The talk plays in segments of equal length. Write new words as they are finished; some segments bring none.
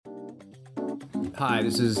Hi,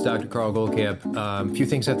 this is Dr. Carl Goldkamp. A few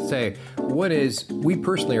things I have to say. One is, we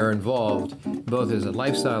personally are involved both as a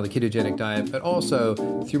lifestyle, the ketogenic diet, but also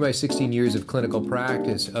through my 16 years of clinical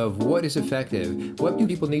practice of what is effective. What do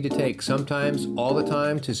people need to take sometimes, all the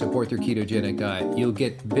time, to support their ketogenic diet? You'll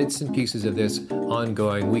get bits and pieces of this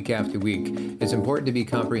ongoing week after week. It's important to be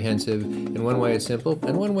comprehensive. In one way it's simple,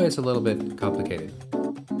 and one way it's a little bit complicated.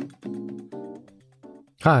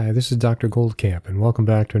 Hi, this is Dr. Goldkamp, and welcome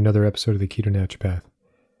back to another episode of the Keto Naturopath.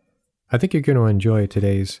 I think you're going to enjoy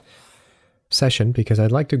today's session because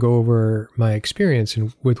I'd like to go over my experience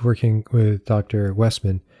with working with Dr.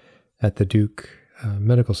 Westman at the Duke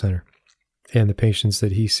Medical Center and the patients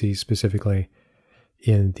that he sees specifically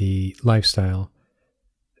in the lifestyle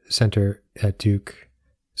center at Duke,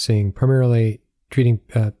 treating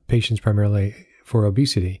patients primarily for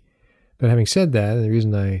obesity. But having said that, the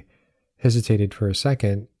reason I hesitated for a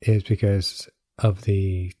second is because of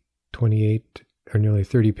the 28 or nearly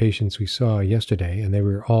 30 patients we saw yesterday, and they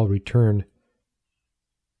were all return,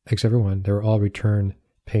 except for one, they were all return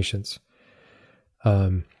patients.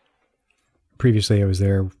 Previously, I was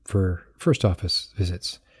there for first office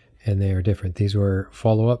visits, and they are different. These were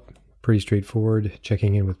follow-up, pretty straightforward,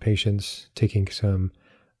 checking in with patients, taking some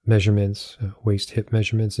measurements, waist hip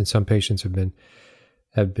measurements, and some patients have been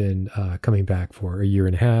coming back for a year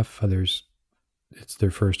and a half. Others, it's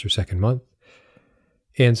their first or second month.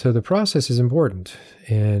 And so the process is important,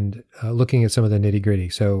 and looking at some of the nitty gritty.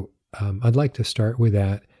 So I'd like to start with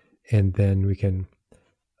that, and then we can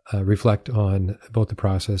reflect on both the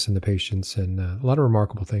process and the patients, and a lot of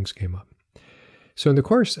remarkable things came up. So in the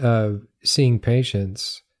course of seeing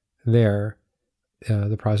patients there,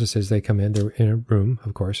 the process is they come in, they're in a room,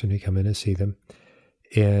 of course, and we come in and see them.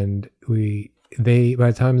 And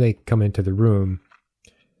by the time they come into the room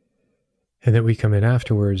and then we come in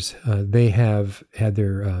afterwards, they have had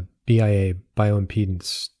their BIA,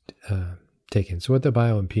 bioimpedance, taken. So what the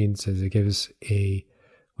bioimpedance is, it gives you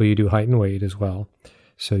do height and weight as well.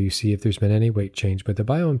 So you see if there's been any weight change, but the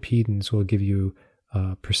bioimpedance will give you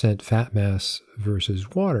percent fat mass versus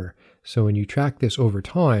water. So when you track this over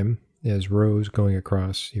time, as rows going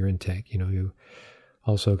across your intake, you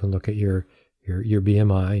also can look at your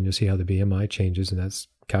BMI, and you'll see how the BMI changes, and that's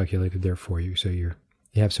calculated there for you. So you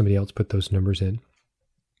have somebody else put those numbers in.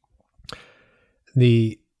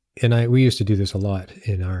 We used to do this a lot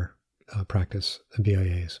in our practice of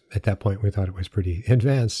BIAs. At that point, we thought it was pretty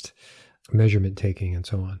advanced measurement taking and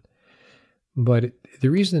so on. But the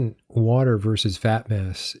reason water versus fat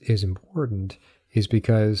mass is important is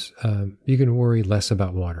because you can worry less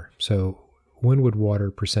about water. So when would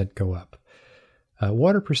water percent go up?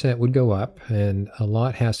 Water percent would go up, and a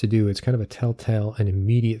lot has to do, it's kind of a telltale and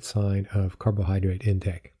immediate sign of carbohydrate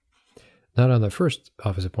intake. Not on the first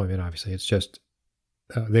office appointment, obviously. It's just,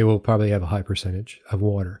 they will probably have a high percentage of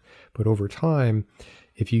water. But over time,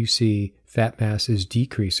 if you see fat mass is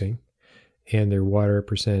decreasing and their water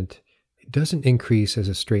percent doesn't increase as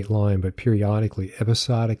a straight line, but periodically,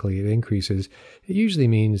 episodically it increases, it usually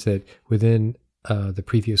means that within the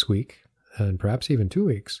previous week, and perhaps even 2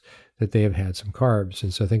 weeks, that they have had some carbs.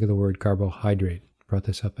 And so think of the word carbohydrate. Brought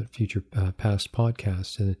this up at future past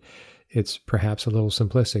podcasts, and it's perhaps a little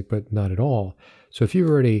simplistic, but not at all. So if you've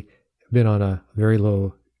already been on a very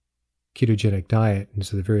low ketogenic diet, and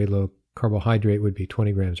so the very low carbohydrate would be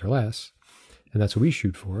 20 grams or less, and that's what we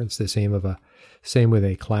shoot for. It's the same with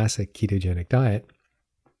a classic ketogenic diet.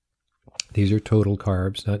 These are total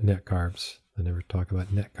carbs, not net carbs. I never talk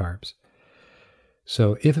about net carbs.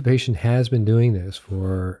 So if a patient has been doing this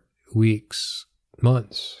for weeks,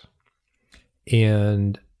 months,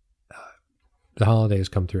 and the holidays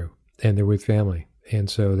come through and they're with family, and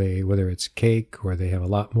so whether it's cake or they have a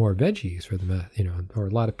lot more veggies for them, or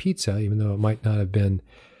a lot of pizza, even though it might not have been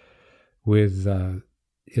with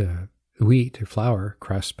wheat or flour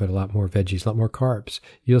crust, but a lot more veggies, a lot more carbs,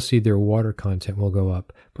 you'll see their water content will go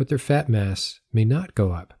up, but their fat mass may not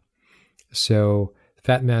go up. So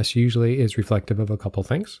fat mass usually is reflective of a couple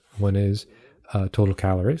things. One is total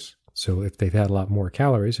calories. So if they've had a lot more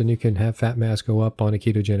calories, then you can have fat mass go up on a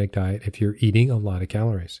ketogenic diet if you're eating a lot of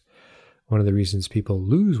calories. One of the reasons people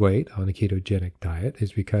lose weight on a ketogenic diet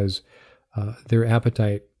is because their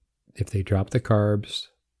appetite, if they drop the carbs,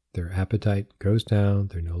 their appetite goes down,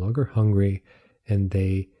 they're no longer hungry, and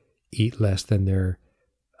they eat less than their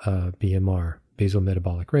BMR, basal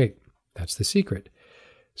metabolic rate. That's the secret.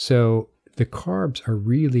 So the carbs are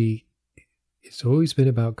really, it's always been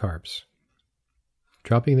about carbs.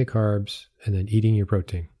 Dropping the carbs and then eating your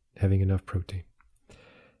protein, having enough protein.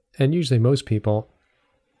 And usually most people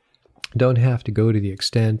don't have to go to the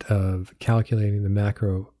extent of calculating the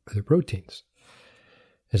macro of the proteins.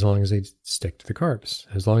 as long as they stick to the carbs,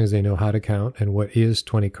 as long as they know how to count and what is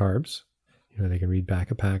 20 carbs. They can read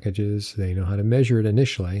back of packages. They know how to measure it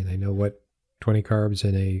initially. They know what 20 carbs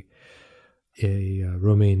in a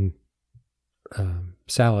romaine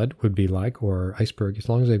salad would be like, or iceberg. As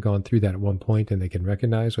long as they've gone through that at one point and they can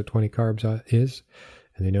recognize what 20 carbs is,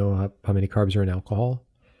 and they know how many carbs are in alcohol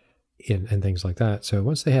and things like that. So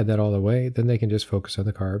once they have that all the way, then they can just focus on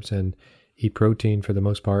the carbs and eat protein for the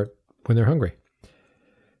most part when they're hungry.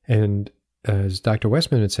 And as Dr.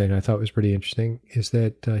 Westman would say, and I thought was pretty interesting, is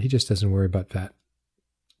that he just doesn't worry about fat.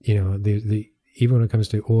 Even when it comes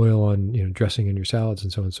to oil on, dressing in your salads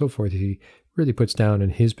and so on and so forth, he really puts down in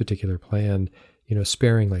his particular plan,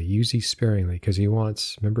 sparingly, use these sparingly, because he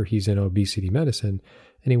wants, remember, he's in obesity medicine,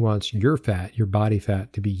 and he wants your fat, your body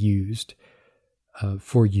fat, to be used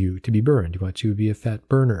for you to be burned. He wants you to be a fat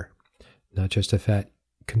burner, not just a fat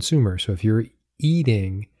consumer. So if you're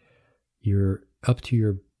eating, you're up to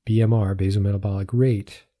your BMR, basal metabolic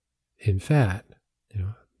rate, in fat,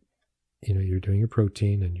 you're doing your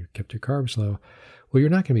protein and you've kept your carbs low, well, you're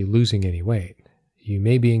not going to be losing any weight. You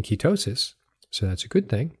may be in ketosis, so that's a good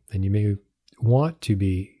thing, and you may want to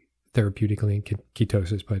be therapeutically in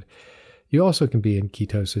ketosis, but you also can be in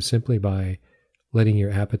ketosis simply by letting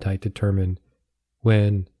your appetite determine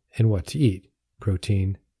when and what to eat,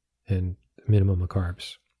 protein and minimum of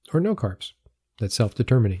carbs, or no carbs. That's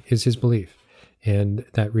self-determining, is his belief. And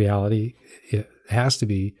that reality, it has to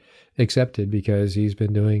be accepted because he's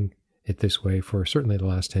been doing it this way for certainly the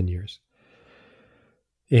last 10 years.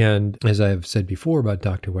 And as I've said before about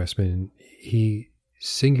Dr. Westman, he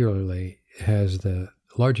singularly has the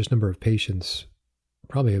largest number of patients,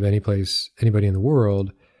 probably of anybody in the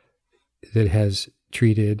world, that has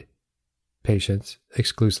treated patients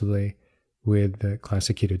exclusively with the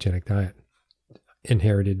classic ketogenic diet,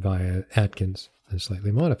 inherited via Atkins and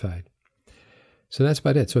slightly modified. So that's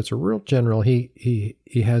about it. So it's a real general. He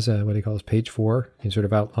has what he calls page 4. He sort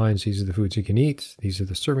of outlines these are the foods you can eat. These are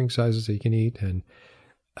the serving sizes that you can eat. And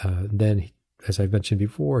then, as I've mentioned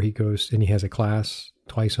before, he goes and he has a class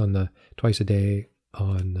twice a day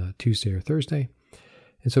on Tuesday or Thursday.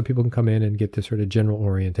 And so people can come in and get this sort of general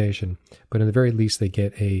orientation. But in the very least, they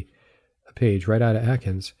get a page right out of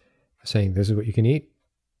Atkins saying, this is what you can eat,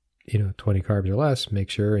 20 carbs or less, make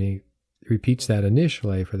sure. And he repeats that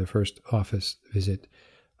initially for the first office visit,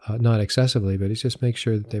 not excessively, but he just makes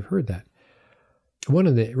sure that they've heard that. One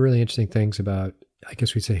of the really interesting things about, I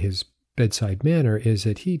guess we'd say, his bedside manner is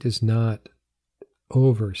that he does not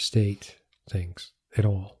overstate things at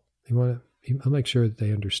all. He'll make sure that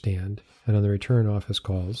they understand. And on the return office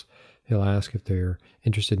calls, he'll ask if they're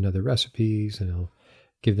interested in other recipes, and he'll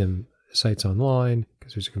give them sites online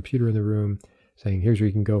because there's a computer in the room saying, here's where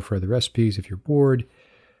you can go for other recipes if you're bored.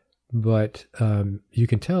 But you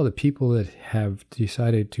can tell that people that have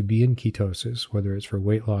decided to be in ketosis, whether it's for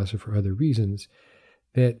weight loss or for other reasons,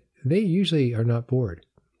 that they usually are not bored.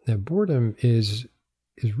 Now, boredom is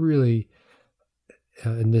really,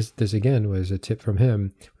 and this again was a tip from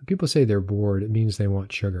him. When people say they're bored, it means they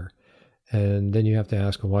want sugar. And then you have to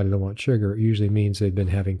ask, well, why do they want sugar? It usually means they've been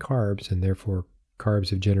having carbs, and therefore carbs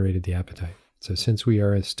have generated the appetite. So since we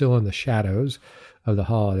are still in the shadows of the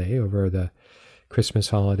holiday, over the Christmas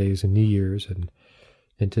holidays and New Year's and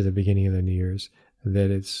into the beginning of the New Year's,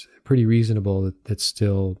 that it's pretty reasonable that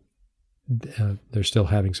still they're still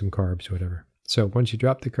having some carbs or whatever. So once you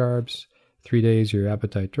drop the carbs, 3 days, your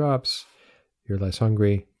appetite drops, you're less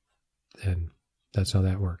hungry, and that's how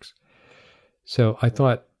that works. So I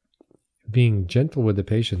thought being gentle with the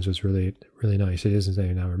patients was really, really nice. It isn't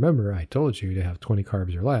saying, now remember, I told you to have 20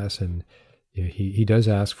 carbs or less, and he does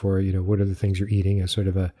ask for, what are the things you're eating as sort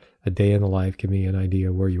of a day in the life, give me an idea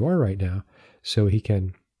of where you are right now, so he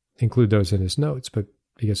can include those in his notes, but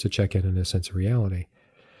he gets to check in a sense of reality.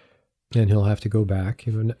 And he'll have to go back.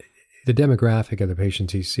 The demographic of the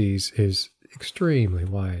patients he sees is extremely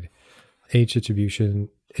wide. Age distribution,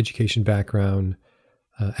 education background,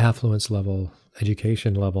 affluence level,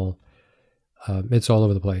 education level, it's all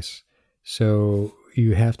over the place. So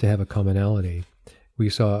you have to have a commonality. We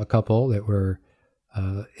saw a couple that were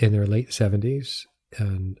in their late 70s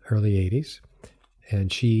and early 80s,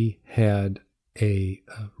 and she had a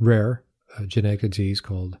rare genetic disease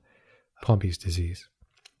called Pompe's disease.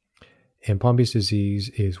 And Pompe's disease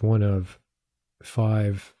is one of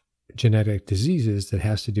 5 genetic diseases that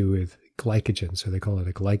has to do with glycogen. So they call it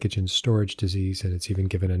a glycogen storage disease, and it's even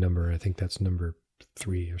given a number. I think that's number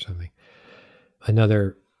 3 or something.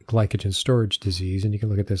 Another glycogen storage disease, and you can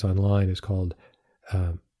look at this online, is called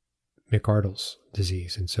McArdle's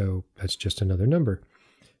disease. And so that's just another number.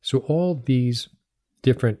 So all these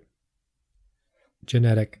different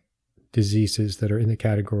genetic diseases that are in the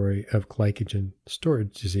category of glycogen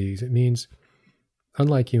storage disease. It means,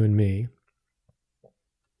 unlike you and me,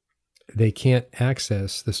 they can't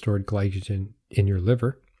access the stored glycogen in your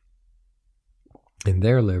liver, in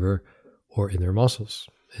their liver, or in their muscles.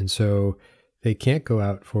 And so they can't go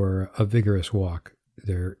out for a vigorous walk.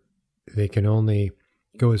 They can only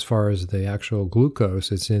go as far as the actual glucose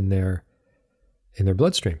that's in their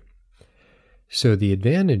bloodstream. So the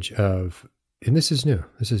advantage of, and this is new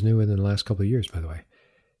within the last couple of years, by the way.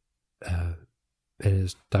 And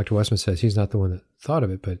as Dr. Westman says, he's not the one that thought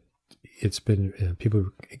of it, but it's been,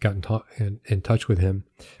 people got in touch with him,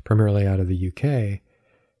 primarily out of the UK,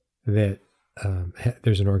 that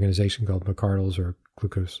there's an organization called McArdle's, or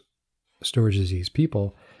Glucose Storage Disease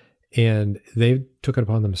People, and they took it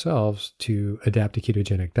upon themselves to adapt a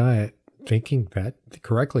ketogenic diet,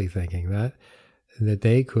 correctly thinking that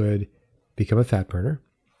they could become a fat burner,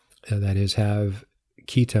 that is, have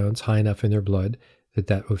ketones high enough in their blood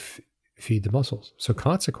that would feed the muscles. So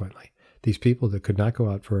consequently, these people that could not go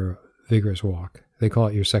out for a vigorous walk, they call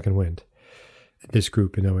it your second wind. This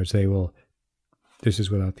group, in other words, this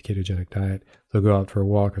is without the ketogenic diet, they'll go out for a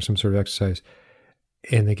walk or some sort of exercise,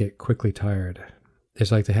 and they get quickly tired.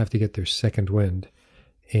 It's like they have to get their second wind.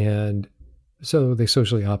 And so they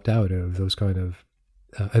socially opt out of those kind of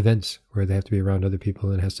events where they have to be around other people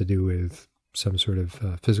and it has to do with some sort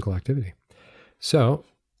of physical activity. So,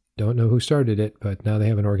 don't know who started it, but now they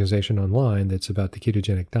have an organization online that's about the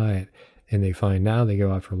ketogenic diet, and they find now they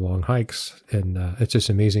go out for long hikes, and it's just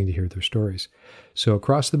amazing to hear their stories. So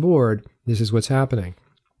across the board, this is what's happening.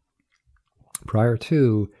 Prior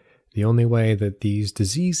to, the only way that these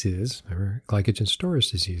diseases, remember, glycogen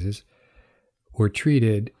storage diseases, were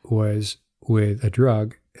treated was with a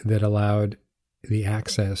drug that allowed the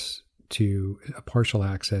partial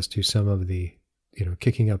access to some of the,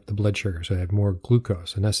 kicking up the blood sugar. So they had more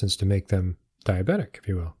glucose, in essence, to make them diabetic, if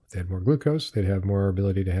you will. If they had more glucose, they'd have more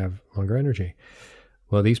ability to have longer energy.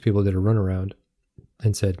 Well, these people did a runaround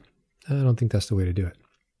and said, I don't think that's the way to do it.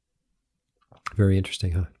 Very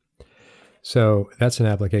interesting, huh? So that's an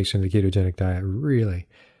application of the ketogenic diet. Really,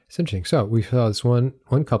 it's interesting. So we saw this one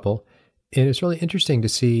couple, and it's really interesting to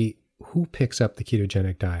see who picks up the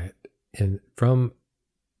ketogenic diet. And from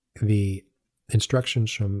the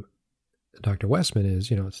instructions from Dr. Westman is,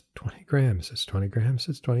 it's 20 grams, it's 20 grams,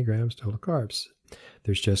 it's 20 grams total carbs.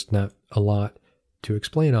 There's just not a lot to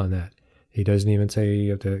explain on that. He doesn't even say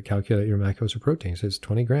you have to calculate your macros or proteins. It's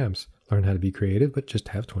 20 grams. Learn how to be creative, but just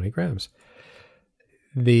have 20 grams.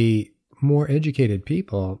 The more educated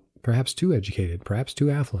people, perhaps too educated, perhaps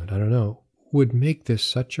too affluent, I don't know, would make this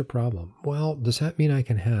such a problem. Well, does that mean I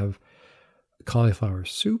can have cauliflower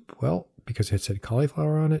soup? Well, because it said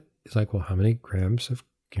cauliflower on it, it's like, well, how many grams of,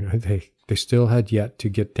 they still had yet to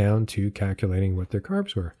get down to calculating what their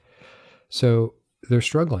carbs were. So they're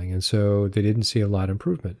struggling. And so they didn't see a lot of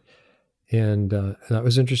improvement. And that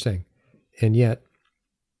was interesting. And yet,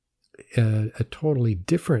 a totally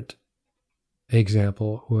different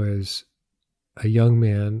example was a young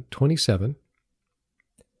man, 27,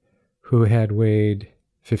 who had weighed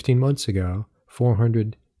 15 months ago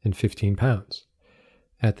 415 pounds.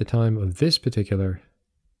 At the time of this particular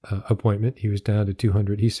appointment, he was down to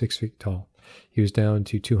 200. He's 6 feet tall. He was down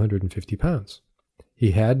to 250 pounds.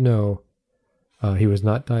 He had he was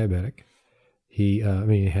not diabetic. He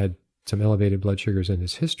had some elevated blood sugars in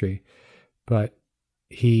his history, but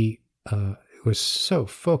he was so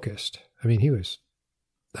focused.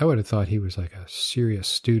 I would have thought he was like a serious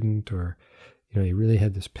student, or, he really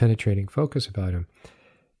had this penetrating focus about him.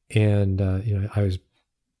 And,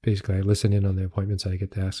 I listen in on the appointments. I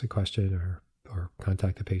get to ask a question or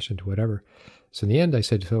contact the patient or whatever. So in the end, I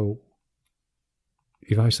said, so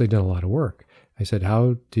you've obviously done a lot of work. I said,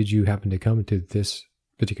 how did you happen to come to this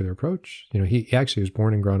particular approach? He actually was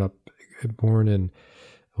born and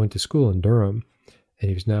went to school in Durham, and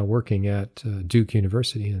he was now working at Duke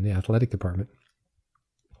University in the athletic department.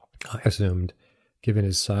 I assumed, given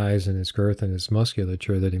his size and his girth and his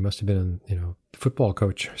musculature, that he must have been a football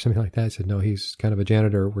coach or something like that. I said, no, he's kind of a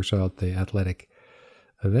janitor, works out the athletic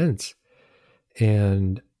events.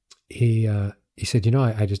 And he said,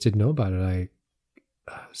 I just didn't know about it.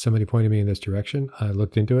 Somebody pointed me in this direction. I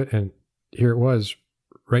looked into it, and here it was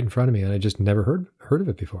right in front of me, and I just never heard of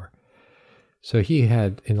it before. So he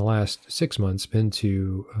had, in the last 6 months, been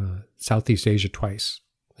to Southeast Asia twice.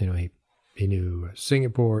 He knew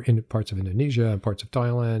Singapore, parts of Indonesia, and parts of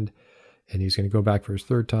Thailand, and he's going to go back for his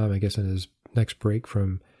third time, I guess, in his next break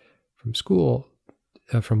from school,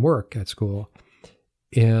 from work at school.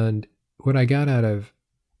 And what I got out of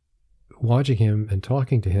watching him and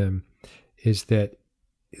talking to him is that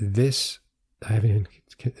this I haven't even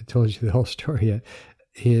told you the whole story yet.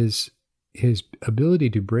 His ability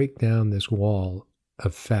to break down this wall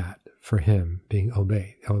of fat for him, being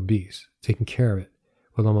obese, taking care of it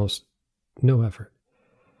with almost no effort,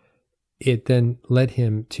 it then led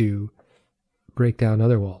him to break down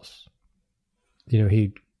other walls.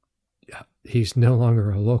 He's no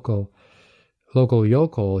longer a local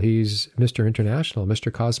yokel. He's Mr. International,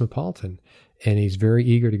 Mr. Cosmopolitan, and he's very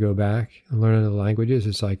eager to go back and learn other languages.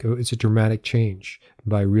 It's like, it's a dramatic change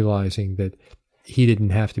by realizing that he didn't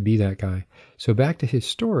have to be that guy. So back to his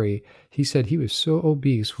story, he said he was so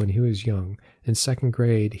obese when he was young. In second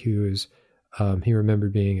grade, he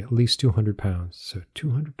remembered being at least 200 pounds. So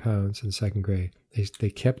 200 pounds in second grade. They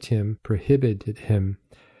prohibited him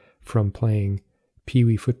from playing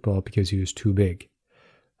peewee football because he was too big.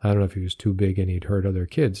 I don't know if he was too big and he'd hurt other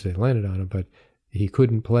kids. They landed on him, but he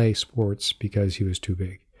couldn't play sports because he was too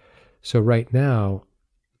big. So right now,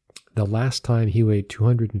 the last time he weighed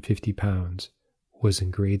 250 pounds was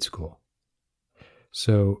in grade school.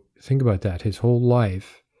 So think about that. His whole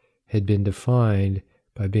life had been defined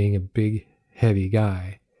by being a big, heavy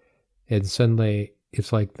guy. And suddenly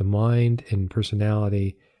it's like the mind and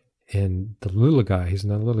personality and the little guy, he's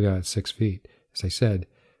not a little guy at 6 feet, as I said,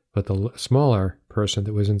 but the smaller person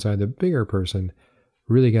that was inside the bigger person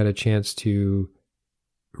really got a chance to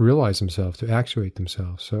realize himself, to actuate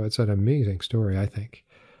themselves. So it's an amazing story, I think.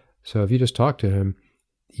 So if you just talk to him,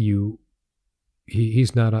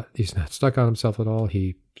 he's not stuck on himself at all.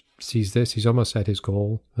 He sees this. He's almost at his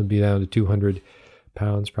goal. He'll be down to 200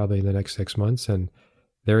 pounds probably in the next 6 months, and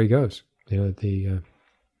there he goes.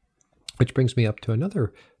 Which brings me up to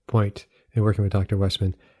another point in working with Dr.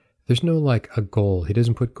 Westman. There's no like a goal. He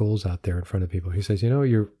doesn't put goals out there in front of people. He says,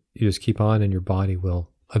 you just keep on, and your body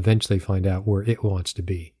will eventually find out where it wants to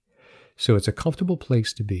be. So it's a comfortable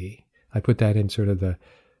place to be. I put that in sort of the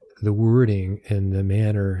wording and the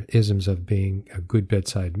mannerisms of being a good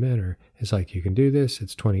bedside manner. It's like, you can do this.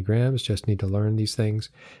 It's 20 grams. Just need to learn these things.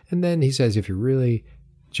 And then he says, if you're really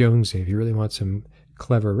jonesy, if you really want some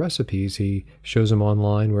clever recipes, he shows them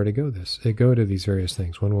online where to go to these various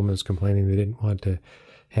things. One woman's complaining they didn't want to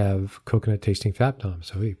have coconut tasting fat bombs.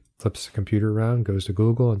 So he flips the computer around, goes to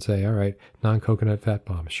Google and say, all right, non-coconut fat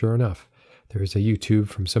bomb. Sure enough, there's a YouTube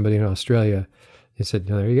from somebody in Australia. He said,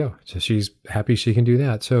 no, there you go. So she's happy she can do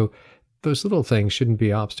that. So those little things shouldn't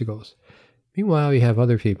be obstacles. Meanwhile, you have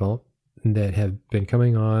other people that have been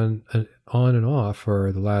coming on and off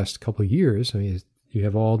for the last couple of years. I mean, you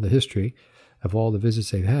have all the history of all the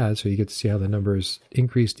visits they've had, so you get to see how the numbers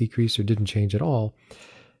increased, decreased, or didn't change at all.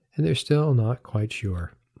 And they're still not quite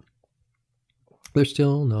sure.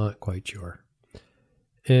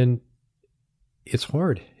 And it's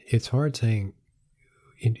hard. It's hard saying,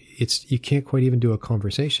 you can't quite even do a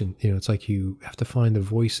conversation. It's like you have to find the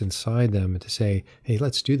voice inside them to say, hey,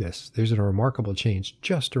 let's do this. There's a remarkable change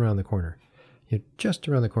just around the corner. Just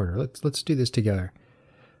around the corner. Let's do this together.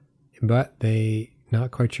 But they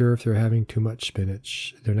not quite sure if they're having too much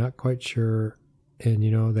spinach. They're not quite sure. And,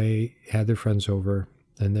 they had their friends over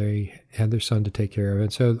and they had their son to take care of.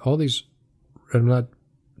 And so all these, I'm not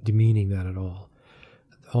demeaning that at all.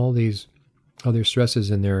 All these other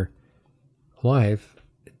stresses in their life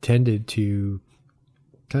tended to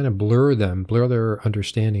kind of blur their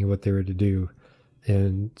understanding of what they were to do.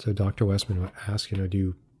 And so Dr. Westman would ask, do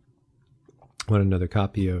you want another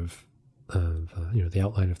copy of the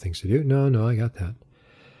outline of things to do? No, I got that.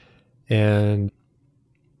 And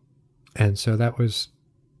so that was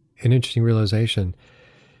an interesting realization.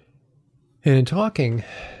 And in talking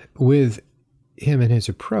with him and his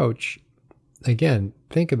approach, again,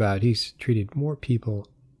 think about it, he's treated more people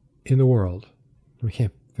in the world. We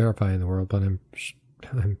can't verify in the world, but I'm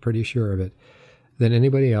pretty sure of it, than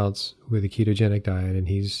anybody else with a ketogenic diet. And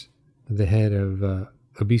he's the head of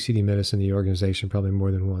obesity medicine, the organization, probably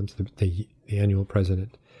more than once, the annual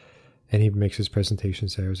president. And he makes his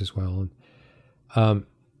presentations there as well.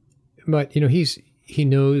 But he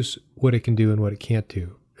knows what it can do and what it can't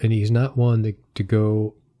do. And he's not one to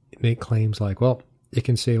go make claims like, well, it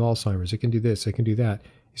can save Alzheimer's, it can do this, it can do that.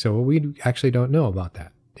 He said, well, we actually don't know about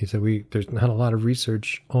that. He said, there's not a lot of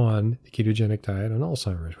research on the ketogenic diet on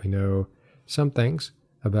Alzheimer's. We know some things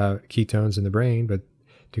about ketones in the brain, but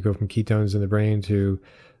to go from ketones in the brain to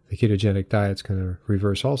the ketogenic diet's going to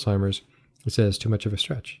reverse Alzheimer's, it says too much of a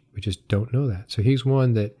stretch. We just don't know that. So he's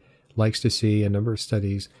one that likes to see a number of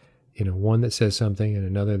studies, one that says something and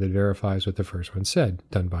another that verifies what the first one said,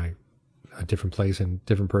 done by a different place and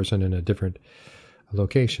different person in a different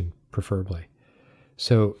location, preferably.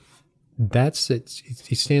 So that's it.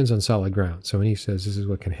 He stands on solid ground. So when he says this is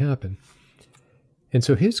what can happen. And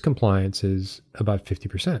so his compliance is about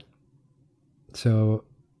 50%. So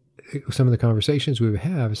some of the conversations we would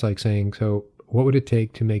have is like saying, so what would it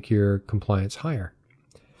take to make your compliance higher?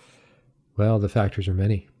 Well, the factors are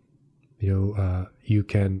many. You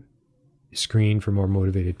can screen for more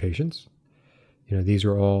motivated patients. These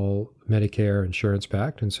are all Medicare insurance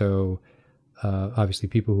backed. And so obviously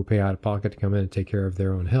people who pay out of pocket to come in and take care of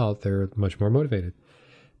their own health, they're much more motivated.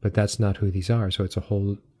 But that's not who these are. So it's a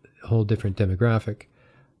whole different demographic.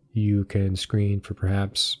 You can screen for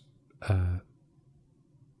perhaps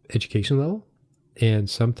education level. And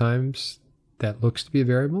sometimes that looks to be a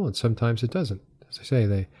variable and sometimes it doesn't. As I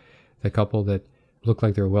say, the couple that look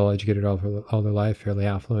like they're well-educated all their life, fairly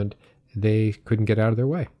affluent, they couldn't get out of their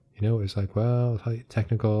way. It was like, well,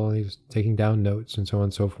 technical, he was taking down notes and so on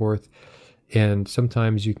and so forth. And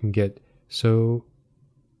sometimes you can get so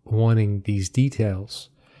wanting these details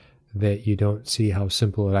that you don't see how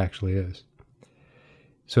simple it actually is.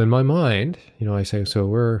 So in my mind, I say, so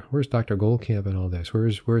where's Dr. Goldkamp in all this?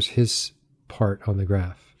 Where's his part on the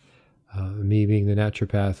graph? Me being the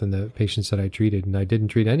naturopath and the patients that I treated, and I didn't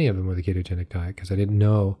treat any of them with a ketogenic diet because I didn't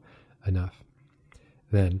know enough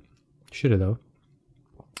then. Should have though.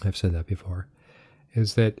 I've said that before.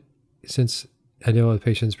 Is that since I know the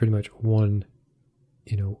patient's pretty much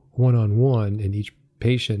one-on-one, and each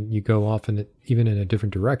patient you go often even in a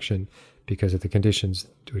different direction because of the conditions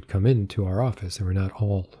that would come into our office, and we're not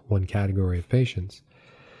all one category of patients,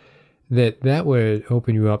 that would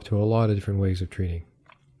open you up to a lot of different ways of treating.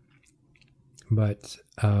 But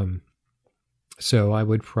so I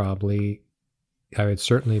would certainly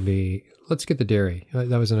be, let's get the dairy.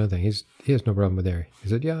 That was another thing. He has no problem with dairy. He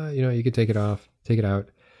said, yeah, you could take it out.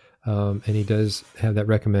 And he does have that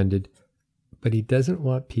recommended, but he doesn't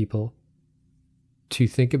want people to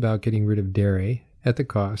think about getting rid of dairy at the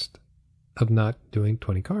cost of not doing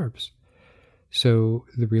 20 carbs. So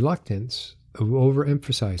the reluctance of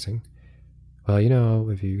overemphasizing, well,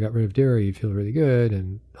 if you got rid of dairy, you feel really good,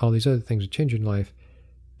 and all these other things would change your life,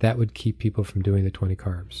 that would keep people from doing the 20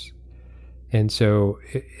 carbs. And so,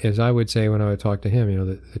 as I would say when I would talk to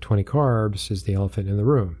him, the 20 carbs is the elephant in the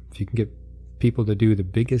room. If you can get people to do the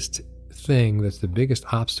biggest thing that's the biggest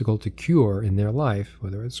obstacle to cure in their life,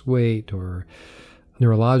 whether it's weight or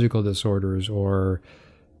neurological disorders or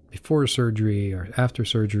before surgery or after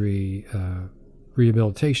surgery,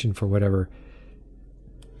 rehabilitation for whatever,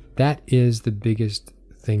 that is the biggest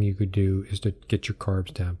thing you could do, is to get your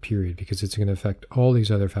carbs down, period, because it's going to affect all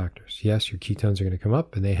these other factors. Yes, your ketones are going to come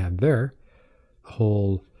up and they have their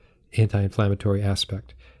whole anti-inflammatory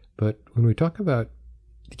aspect. But when we talk about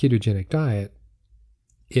the ketogenic diet,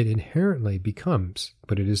 it inherently becomes,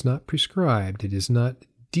 but it is not prescribed, it is not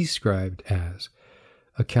described as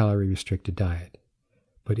a calorie-restricted diet.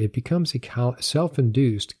 But it becomes a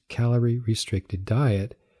self-induced calorie-restricted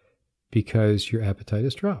diet because your appetite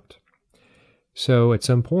is dropped. So at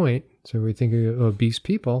some point, we think of obese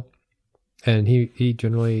people, and he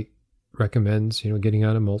generally recommends, getting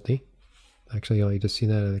on a multi. Actually, I just seen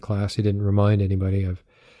that in the class. He didn't remind anybody of,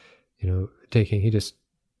 taking, he just,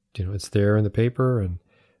 it's there in the paper, and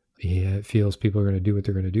he feels people are going to do what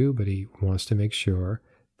they're going to do, but he wants to make sure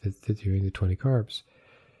that they're doing the 20 carbs.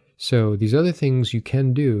 So these other things you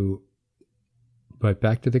can do, but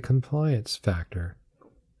back to the compliance factor,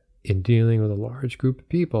 in dealing with a large group of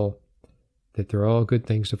people, that they're all good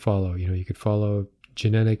things to follow. You could follow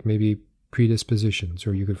genetic maybe predispositions,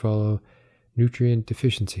 or you could follow nutrient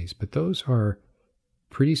deficiencies, but those are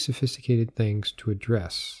pretty sophisticated things to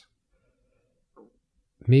address.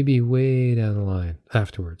 Maybe way down the line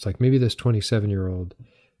afterwards, like maybe this 27-year-old,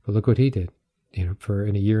 but look what he did. For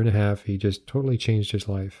in a year and a half, he just totally changed his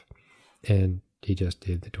life, and he just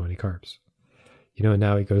did the 20 carbs. And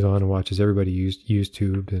now he goes on and watches everybody use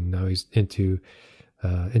YouTube, and now he's into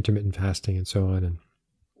intermittent fasting and so on, and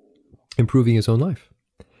improving his own life.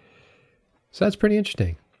 So that's pretty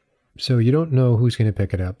interesting. So you don't know who's going to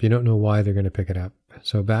pick it up. You don't know why they're going to pick it up.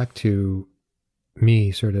 So back to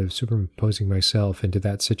me sort of superimposing myself into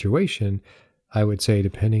that situation, I would say,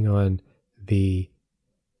 depending on the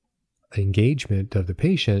engagement of the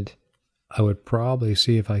patient, I would probably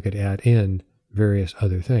see if I could add in various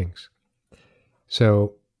other things.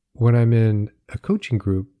 So when I'm in a coaching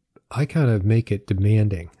group, I kind of make it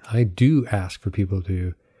demanding. I do ask for people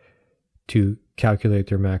to calculate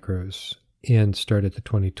their macros and start at the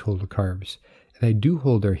 20 total carbs. And I do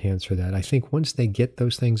hold their hands for that. I think once they get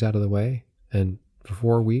those things out of the way, and for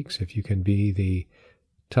 4 weeks, if you can be the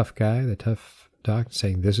tough guy, the tough doc,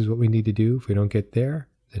 saying this is what we need to do, if we don't get there,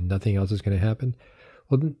 then nothing else is going to happen,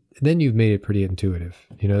 well, then you've made it pretty intuitive.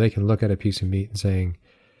 They can look at a piece of meat and saying,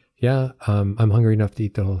 yeah, I'm hungry enough to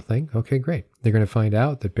eat the whole thing. Okay, great. They're going to find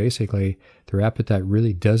out that basically their appetite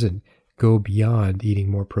really doesn't go beyond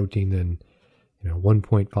eating more protein than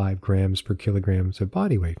 1.5 grams per kilograms of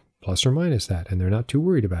body weight, plus or minus that, and they're not too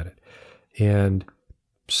worried about it. And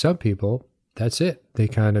some people, that's it. They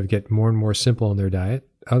kind of get more and more simple in their diet.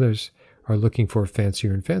 Others are looking for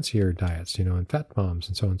fancier and fancier diets, and fat bombs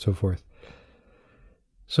and so on and so forth.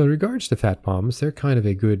 So in regards to fat bombs, they're kind of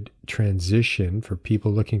a good transition for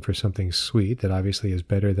people looking for something sweet that obviously is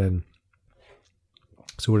better than.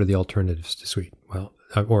 So what are the alternatives to sweet? Well,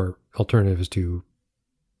 or alternatives to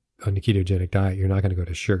on a ketogenic diet, you're not going to go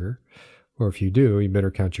to sugar. Or if you do, you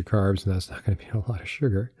better count your carbs, and that's not going to be a lot of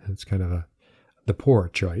sugar. It's kind of the poor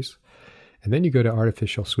choice. And then you go to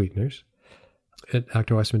artificial sweeteners.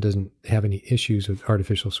 Dr. Weissman doesn't have any issues with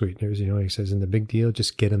artificial sweeteners. He says, in the big deal,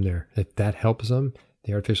 just get them there. If that helps them,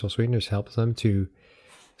 the artificial sweeteners helps them to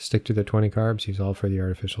stick to the 20 carbs, he's all for the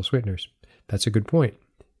artificial sweeteners. That's a good point.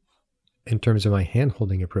 In terms of my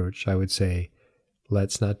hand-holding approach, I would say,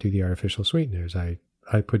 let's not do the artificial sweeteners. I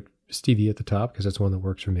put stevia at the top because that's one that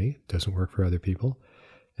works for me. It doesn't work for other people.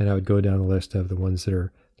 And I would go down a list of the ones that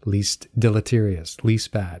are least deleterious,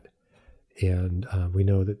 least bad. And we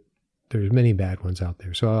know that there's many bad ones out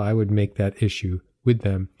there. So I would make that issue with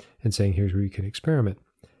them and saying, here's where you can experiment.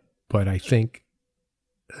 But I think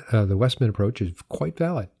the Weissman approach is quite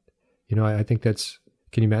valid. I think that's,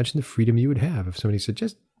 can you imagine the freedom you would have if somebody said,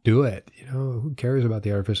 just do it. Who cares about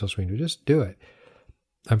the artificial sweetener? Just do it.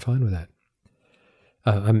 I'm fine with that.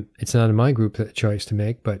 It's not in my group that choice to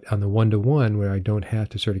make, but on the one-to-one where I don't have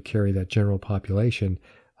to sort of carry that general population,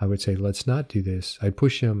 I would say, let's not do this. I'd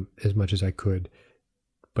push them as much as I could,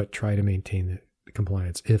 but try to maintain the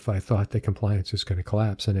compliance. If I thought the compliance was going to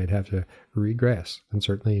collapse, then I'd have to regress. And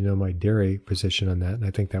certainly, my dairy position on that, and I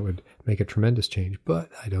think that would make a tremendous change, but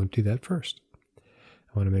I don't do that first.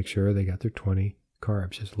 I want to make sure they got their 20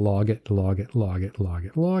 carbs. Just log it.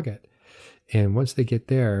 And once they get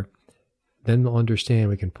there, then they'll understand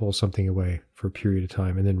we can pull something away for a period of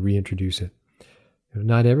time and then reintroduce it.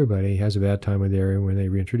 Not everybody has a bad time with dairy when they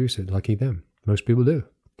reintroduce it. Lucky them. Most people do.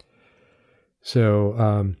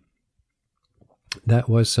 So that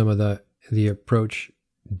was some of the approach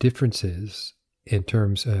differences in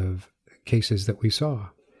terms of cases that we saw.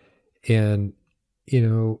 And,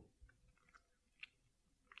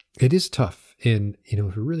 it is tough. And,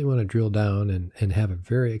 if we really want to drill down and have a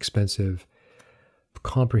very expensive,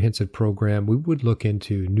 comprehensive program, we would look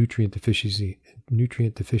into nutrient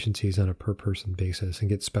deficiencies on a per person basis and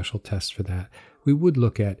get special tests for that. We would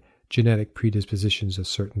look at genetic predispositions of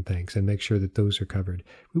certain things and make sure that those are covered.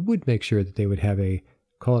 We would make sure that they would have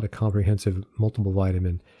call it a comprehensive multiple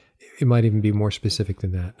vitamin. It might even be more specific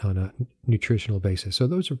than that on a nutritional basis. So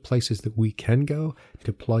those are places that we can go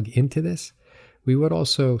to plug into this. We would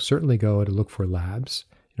also certainly go to look for labs.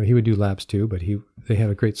 He would do labs too, but they have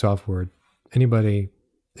a great software. Any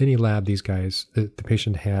lab these guys, the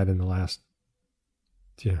patient had in the last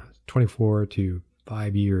 24 to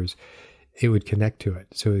 5 years, it would connect to it.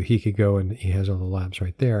 So he could go and he has all the labs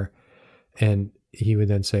right there. And he would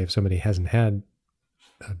then say, if somebody hasn't had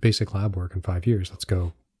basic lab work in 5 years, let's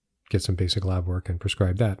go get some basic lab work and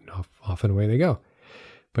prescribe that. And off and away they go.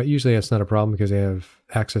 But usually that's not a problem because they have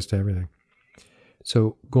access to everything.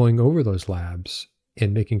 So going over those labs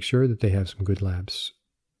and making sure that they have some good labs,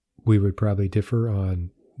 we would probably differ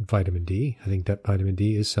on vitamin D. I think that vitamin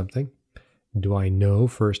D is something. Do I know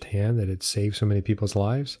firsthand that it saved so many people's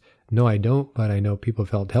lives? No, I don't, but I know people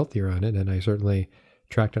felt healthier on it, and I certainly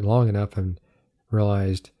tracked it long enough and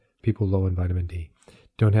realized people low in vitamin D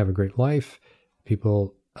don't have a great life.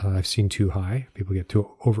 People I've seen too high. People get too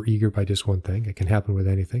overeager by just one thing. It can happen with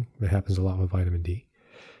anything. It happens a lot with vitamin D.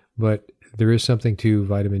 But there is something to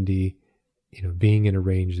vitamin D, being in a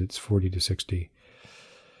range that's 40 to 60.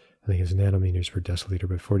 I think it's nanometers per deciliter,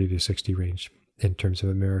 but 40 to 60 range in terms of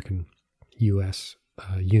American, U.S.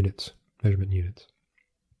 Units, measurement units.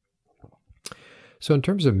 So in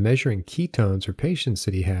terms of measuring ketones or patients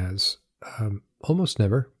that he has, almost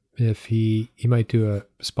never. If he might do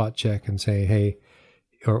a spot check and say, hey,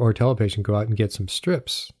 or tell a patient, go out and get some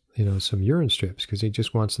strips, some urine strips, because he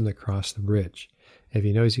just wants them to cross the bridge. If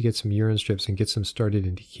he knows he gets some urine strips and gets them started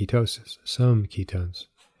into ketosis, some ketones,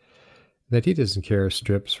 that he doesn't care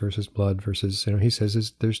strips versus blood versus, he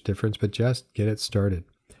says there's difference, but just get it started.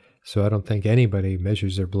 So I don't think anybody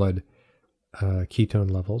measures their blood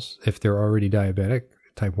ketone levels. If they're already diabetic,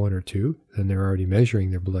 type 1 or 2, then they're already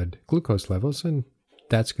measuring their blood glucose levels, and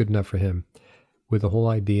that's good enough for him. With the whole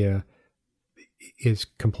idea is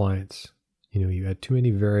compliance. You add too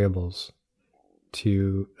many variables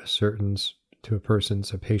to a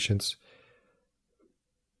patient's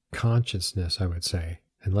consciousness, I would say,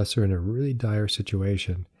 unless they're in a really dire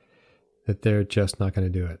situation, that they're just not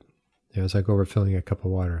going to do it. It's like overfilling a cup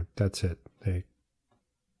of water. That's it.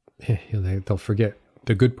 They'll forget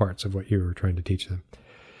the good parts of what you were trying to teach them.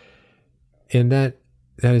 And that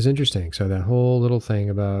is interesting. So that whole little thing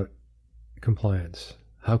about compliance,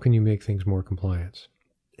 how can you make things more compliant?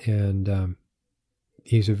 And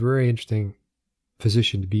he's a very interesting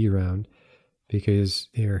physician to be around because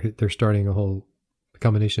they're starting a whole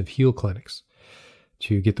combination of heal clinics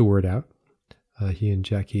to get the word out. He and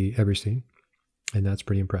Jackie Eberstein, and that's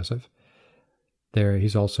pretty impressive.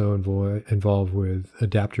 He's also involved with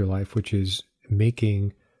Adapt Your Life, which is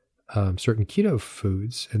making certain keto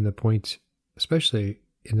foods. And the point, especially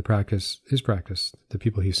in his practice, the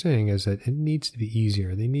people he's seeing, is that it needs to be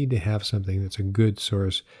easier. They need to have something that's a good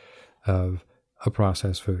source of a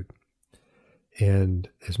processed food. And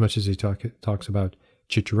as much as he talks about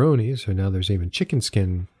chicharrones, so now there's even chicken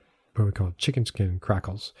skin, what we call chicken skin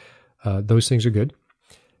crackles. Those things are good.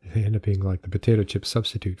 They end up being like the potato chip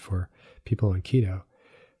substitute for people on keto.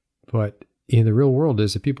 But in the real world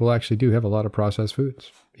is that people actually do have a lot of processed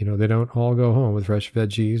foods. They don't all go home with fresh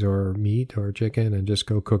veggies or meat or chicken and just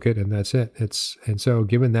go cook it and that's it. And so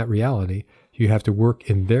given that reality, you have to work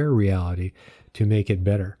in their reality to make it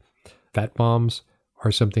better. Fat bombs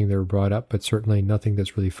are something that are brought up, but certainly nothing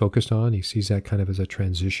that's really focused on. He sees that kind of as a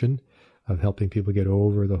transition of helping people get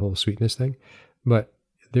over the whole sweetness thing. But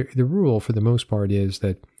the rule for the most part is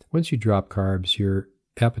that once you drop carbs, your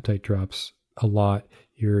appetite drops a lot.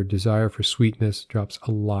 Your desire for sweetness drops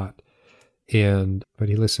a lot. But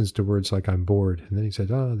he listens to words like "I'm bored," and then he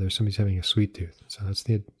says, "Oh, somebody's having a sweet tooth." So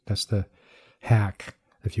that's the hack,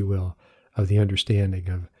 if you will, of the understanding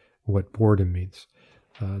of what boredom means.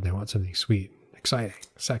 They want something sweet, exciting,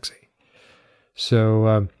 sexy.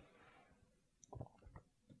 So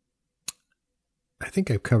I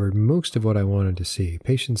think I've covered most of what I wanted to see: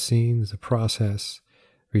 patient scenes, the process,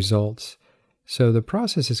 results. So the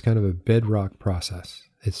process is kind of a bedrock process.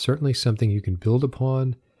 It's certainly something you can build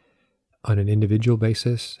upon on an individual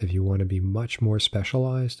basis if you want to be much more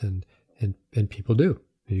specialized, and people do.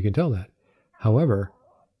 You can tell that. However,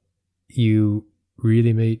 you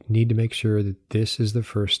really need to make sure that this is the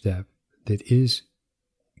first step that is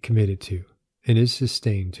committed to and is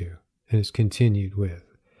sustained to and is continued with.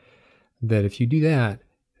 That if you do that,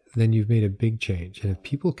 then you've made a big change. And if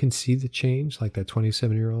people can see the change, like that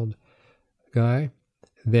 27-year-old guy,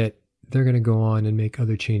 that they're going to go on and make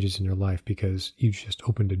other changes in their life because you just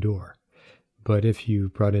opened a door. But if you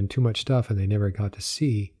brought in too much stuff and they never got to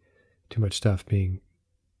see too much stuff being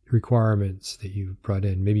requirements that you brought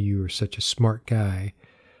in, maybe you were such a smart guy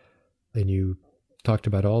and you talked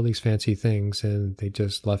about all these fancy things and they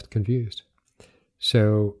just left confused.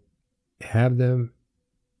 So have them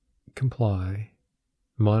comply,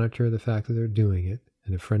 monitor the fact that they're doing it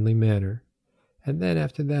in a friendly manner, and then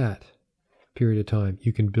after that period of time,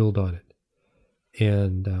 you can build on it.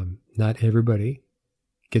 And not everybody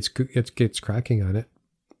gets cracking on it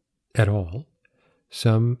at all.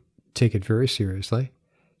 Some take it very seriously,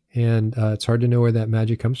 and it's hard to know where that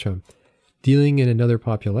magic comes from. Dealing in another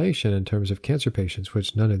population in terms of cancer patients,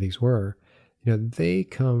 which none of these were, they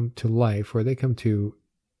come to life, or they come to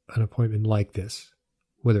an appointment like this,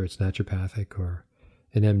 whether it's naturopathic or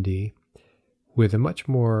an MD, with a much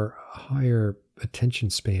more higher attention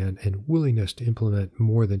span and willingness to implement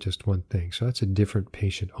more than just one thing. So that's a different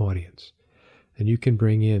patient audience. And you can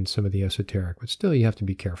bring in some of the esoteric, but still you have to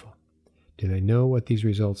be careful. Do they know what these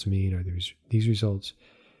results mean? Are these results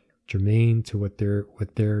germane to what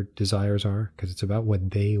their desires are? Because it's about what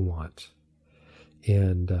they want.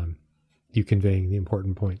 And you conveying the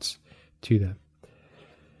important points to them.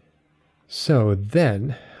 So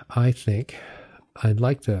then I think I'd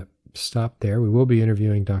like to stop there. We will be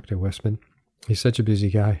interviewing Dr. Westman. He's such a busy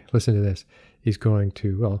guy. Listen to this. He's going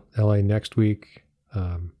to, LA next week,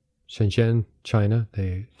 Shenzhen, China.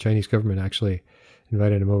 The Chinese government actually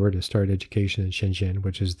invited him over to start education in Shenzhen,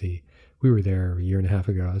 which is we were there a year and a half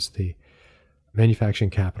ago. It's the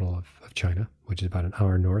manufacturing capital of China, which is about an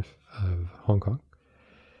hour north of Hong Kong.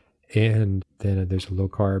 And then there's a low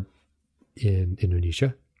carb in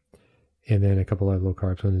Indonesia. And then a couple of low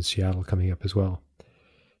carb ones in Seattle coming up as well.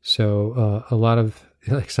 So a lot of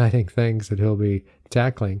exciting things that he'll be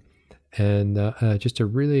tackling. And I'm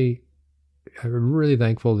really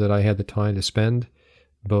thankful that I had the time to spend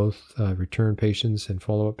both return patients and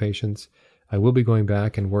follow-up patients. I will be going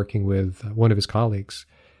back and working with one of his colleagues,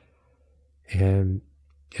 and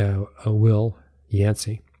Will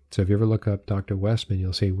Yancey. So if you ever look up Dr. Westman,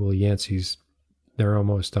 you'll see Will Yancey's, they're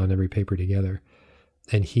almost on every paper together.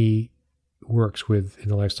 And he works in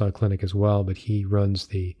the lifestyle clinic as well, but he runs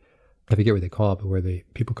I forget what they call it, but where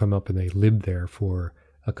people come up and they live there for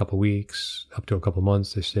a couple weeks, up to a couple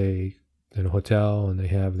months. They stay in a hotel and they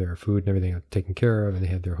have their food and everything taken care of and they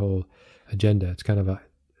have their whole agenda. It's kind of a,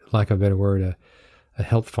 lack of a better word, a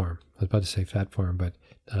health farm. I was about to say fat farm, but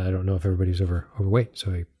I don't know if everybody's overweight.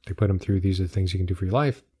 So they put them through, these are the things you can do for your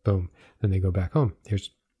life. Boom. Then they go back home.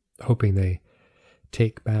 Here's hoping they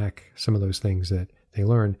take back some of those things that they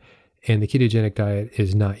learn. And the ketogenic diet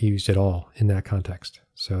is not used at all in that context.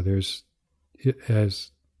 So there's a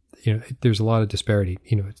lot of disparity.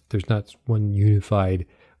 There's not one unified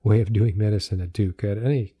way of doing medicine at Duke, at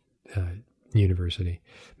any university,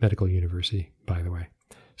 medical university, by the way.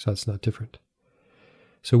 So that's not different.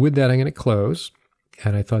 So with that, I'm going to close.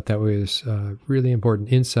 And I thought that was really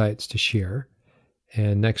important insights to share.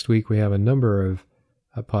 And next week, we have a number of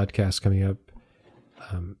podcasts coming up.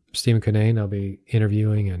 Stephen Cunnane, I'll be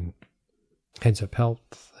interviewing, and Heads Up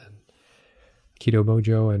Health, and Keto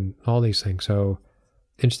Mojo, and all these things. So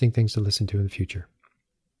interesting things to listen to in the future.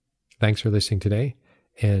 Thanks for listening today.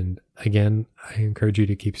 And again, I encourage you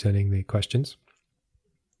to keep sending the questions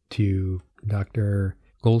to Dr.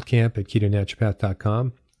 Goldkamp at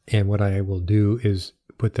ketonaturopath.com. And what I will do is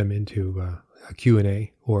put them into a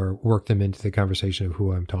Q&A or work them into the conversation of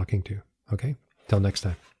who I'm talking to. Okay? Till next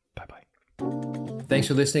time. Bye-bye. Thanks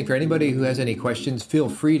for listening. For anybody who has any questions, feel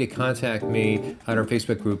free to contact me on our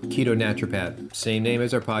Facebook group, Keto Naturopath. Same name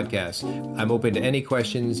as our podcast. I'm open to any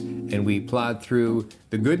questions, and we plod through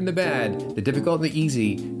the good and the bad, the difficult and the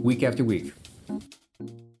easy, week after week.